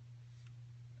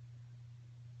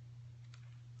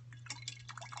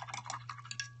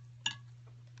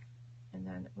 And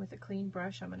then with a clean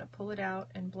brush, I'm going to pull it out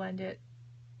and blend it.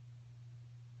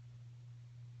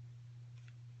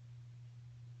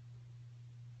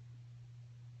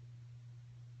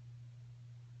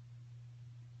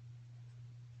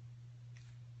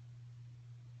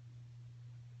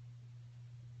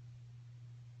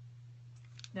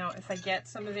 Now, if I get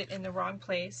some of it in the wrong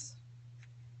place,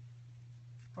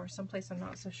 or someplace I'm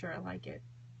not so sure I like it,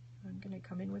 I'm going to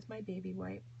come in with my baby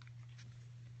wipe.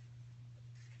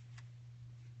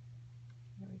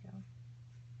 There we go.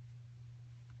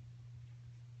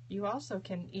 you also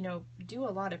can, you know, do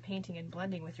a lot of painting and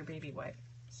blending with your baby wipe.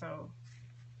 So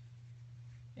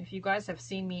if you guys have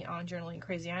seen me on Journaling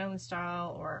Crazy Island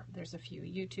Style, or there's a few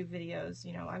YouTube videos,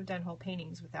 you know, I've done whole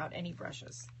paintings without any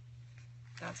brushes.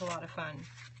 That's a lot of fun.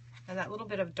 And that little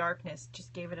bit of darkness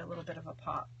just gave it a little bit of a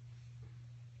pop.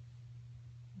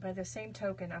 By the same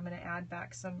token, I'm going to add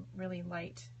back some really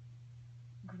light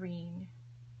green.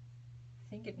 I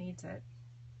think it needs it.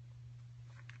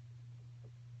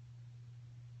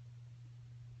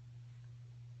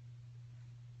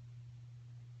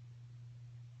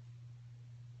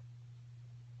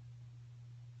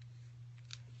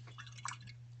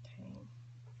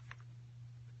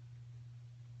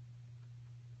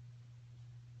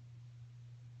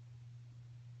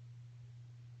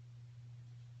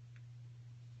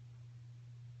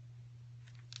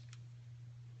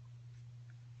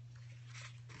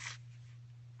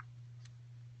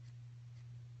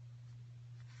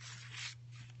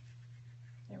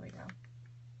 There we go.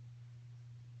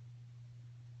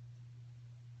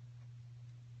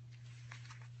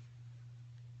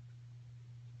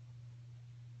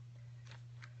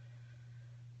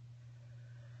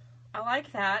 I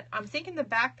like that. I'm thinking the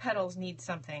back petals need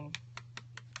something.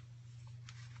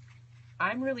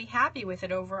 I'm really happy with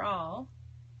it overall.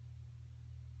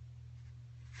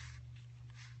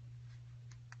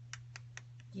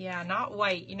 Yeah, not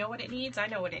white. You know what it needs? I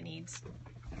know what it needs.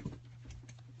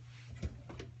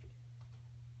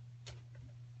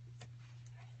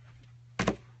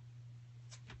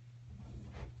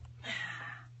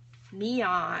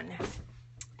 Neon.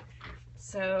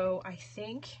 So I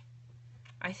think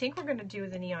we're going to do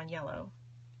the neon yellow.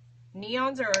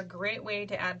 Neons are a great way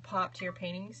to add pop to your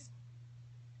paintings.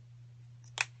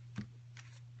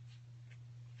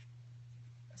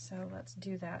 So let's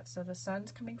do that. So the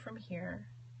sun's coming from here.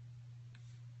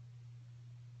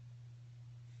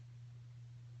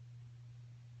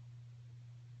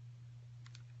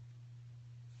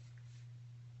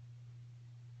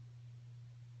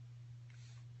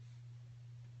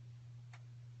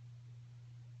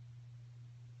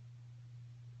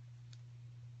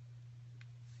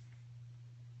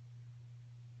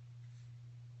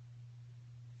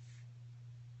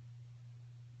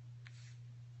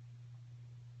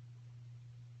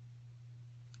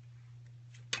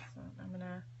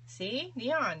 See?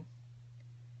 Neon.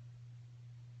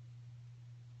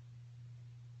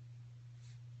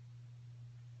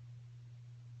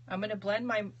 I'm going to blend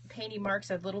my painting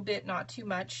marks a little bit, not too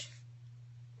much.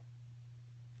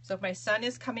 So if my sun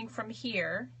is coming from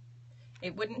here,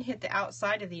 it wouldn't hit the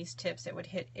outside of these tips. It would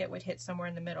hit somewhere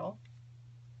in the middle.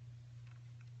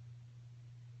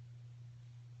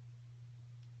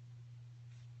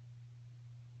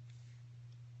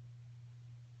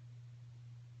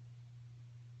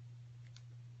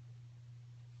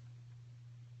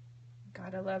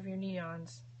 Gotta love your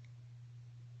neons.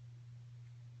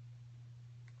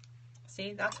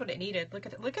 See, that's what it needed. Look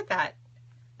at that.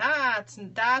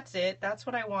 That's it. That's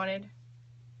what I wanted.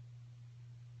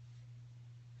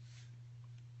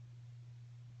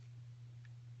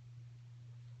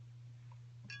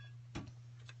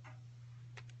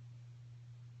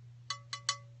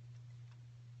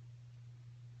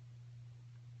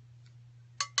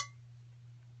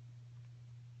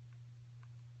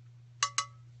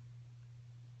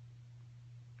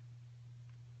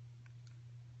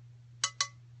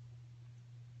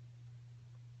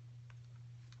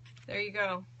 There you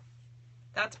go.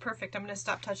 That's perfect. I'm going to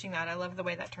stop touching that. I love the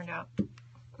way that turned out.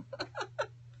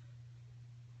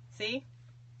 See?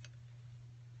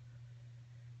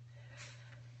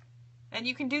 And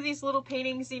you can do these little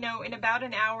paintings, you know, in about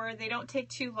an hour. They don't take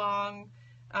too long.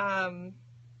 And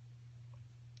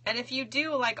if you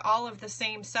do like all of the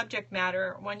same subject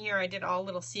matter, one year I did all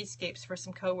little seascapes for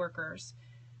some coworkers.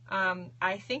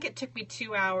 I think it took me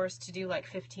 2 hours to do like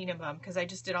 15 of them because I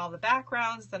just did all the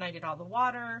backgrounds, then I did all the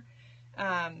water.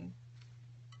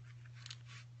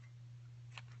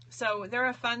 So they're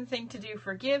a fun thing to do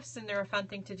for gifts, and they're a fun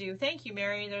thing to do. Thank you,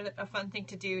 Mary. They're a fun thing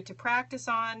to do to practice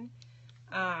on.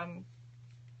 And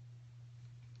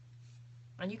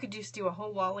you could just do a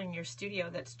whole wall in your studio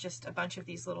that's just a bunch of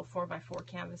these little 4x4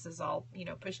 canvases all, you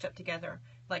know, pushed up together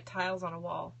like tiles on a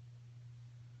wall.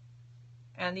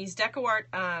 And these DecoArt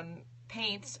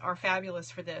paints are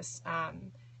fabulous for this.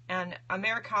 And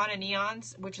Americana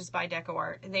Neons, which is by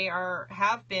DecoArt, they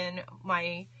have been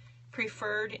my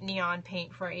preferred neon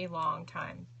paint for a long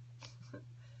time.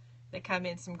 They come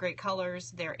in some great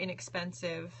colors, they're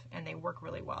inexpensive, and they work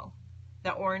really well.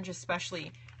 The orange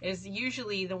especially is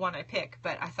usually the one I pick,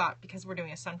 but I thought because we're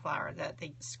doing a sunflower that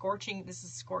this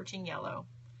is scorching yellow.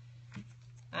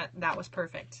 That was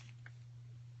perfect.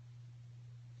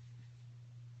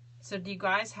 So do you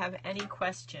guys have any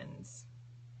questions?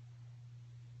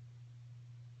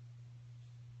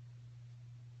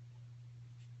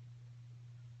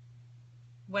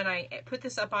 When I put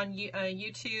this up on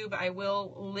YouTube, I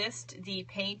will list the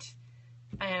paint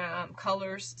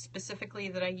colors specifically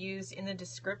that I use in the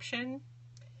description,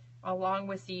 along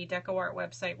with the DecoArt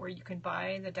website where you can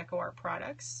buy the DecoArt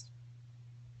products.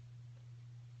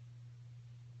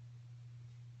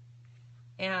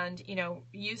 And, you know,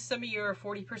 use some of your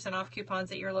 40% off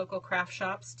coupons at your local craft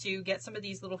shops to get some of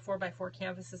these little 4x4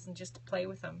 canvases and just to play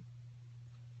with them.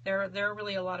 They're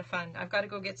really a lot of fun. I've got to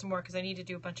go get some more because I need to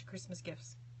do a bunch of Christmas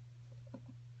gifts.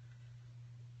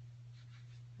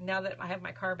 Now that I have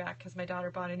my car back because my daughter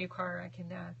bought a new car, I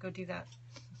can go do that.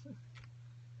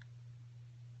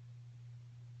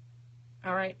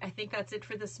 All right, I think that's it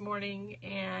for this morning.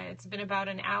 And it's been about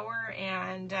an hour,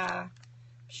 and I'm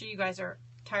sure you guys are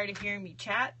tired of hearing me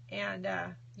chat. And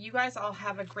you guys all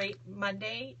have a great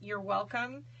Monday. You're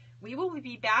welcome. We will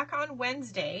be back on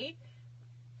Wednesday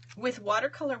with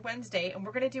Watercolor Wednesday, and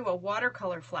we're going to do a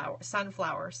watercolor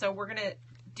sunflower. So we're going to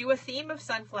do a theme of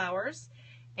sunflowers,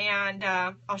 and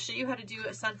I'll show you how to do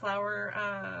a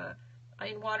sunflower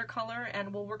in watercolor,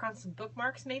 and we'll work on some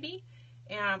bookmarks maybe.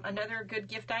 Another good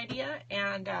gift idea,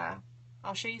 and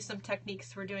I'll show you some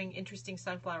techniques for doing interesting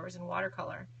sunflowers in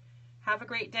watercolor. Have a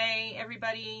great day,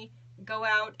 everybody. Go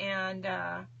out and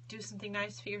do something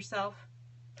nice for yourself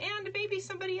and maybe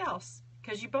somebody else,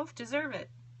 because you both deserve it.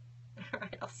 All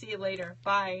right, I'll see you later.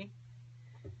 Bye.